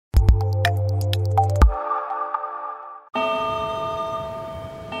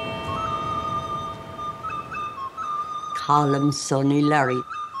Colin's sonny Larry.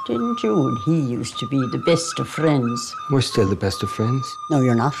 Didn't you and he used to be the best of friends? We're still the best of friends. No,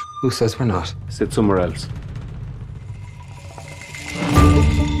 you're not. Who says we're not? Sit somewhere else.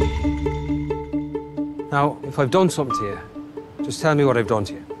 Now, if I've done something to you, just tell me what I've done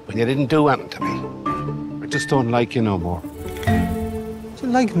to you. When you didn't do anything to me. I just don't like you no more. You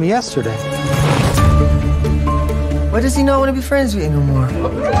didn't like me yesterday. Why does he not want to be friends with you no more?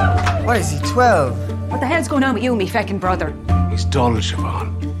 What is he, 12? What the hell's going on with you, me feckin' brother? He's dull,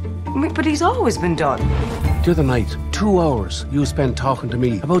 Siobhan. But he's always been dull. The other night, 2 hours you spent talking to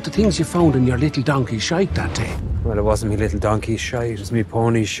me about the things you found in your little donkey shite that day. Well, it wasn't me little donkey's shite, it was me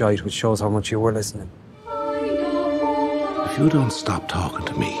pony's shite, which shows how much you were listening. If you don't stop talking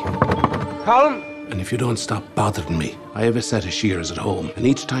to me... Colin! And if you don't stop bothering me, I have a set of shears at home, and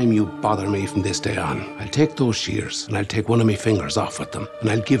each time you bother me from this day on, I'll take those shears and I'll take one of my fingers off with them, and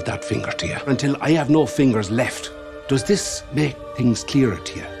I'll give that finger to you until I have no fingers left. Does this make things clearer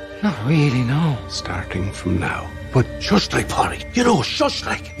to you? Not really, no. Starting from now. But shush like, Polly. You know, shush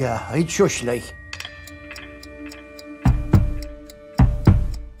like. Yeah, I'd shush like.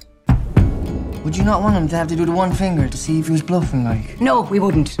 Would you not want him to have to do the one finger to see if he was bluffing, like? No, we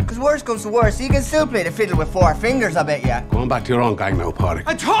wouldn't. Because worst comes to worst, he can still play the fiddle with 4 fingers, I bet ya. Go on back to your own gang now, Polly.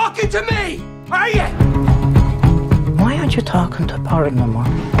 And talking to me! Are you? Why aren't you talking to Porrick no more?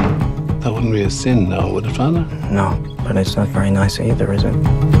 That wouldn't be a sin now, would it, Father? No, but it's not very nice either, is it?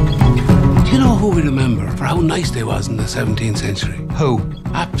 Do you know who we remember for how nice they was in the 17th century? Who?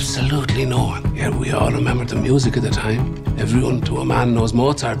 Absolutely no one. Yet we all remember the music of the time. Everyone to a man knows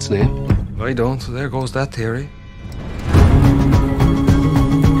Mozart's name. I don't, so there goes that theory.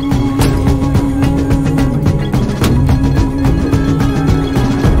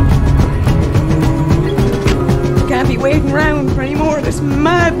 Can't be waiting around for any more of this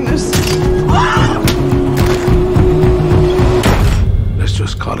madness. Let's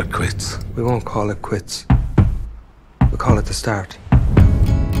just call it quits. We won't call it quits. We'll call it the start.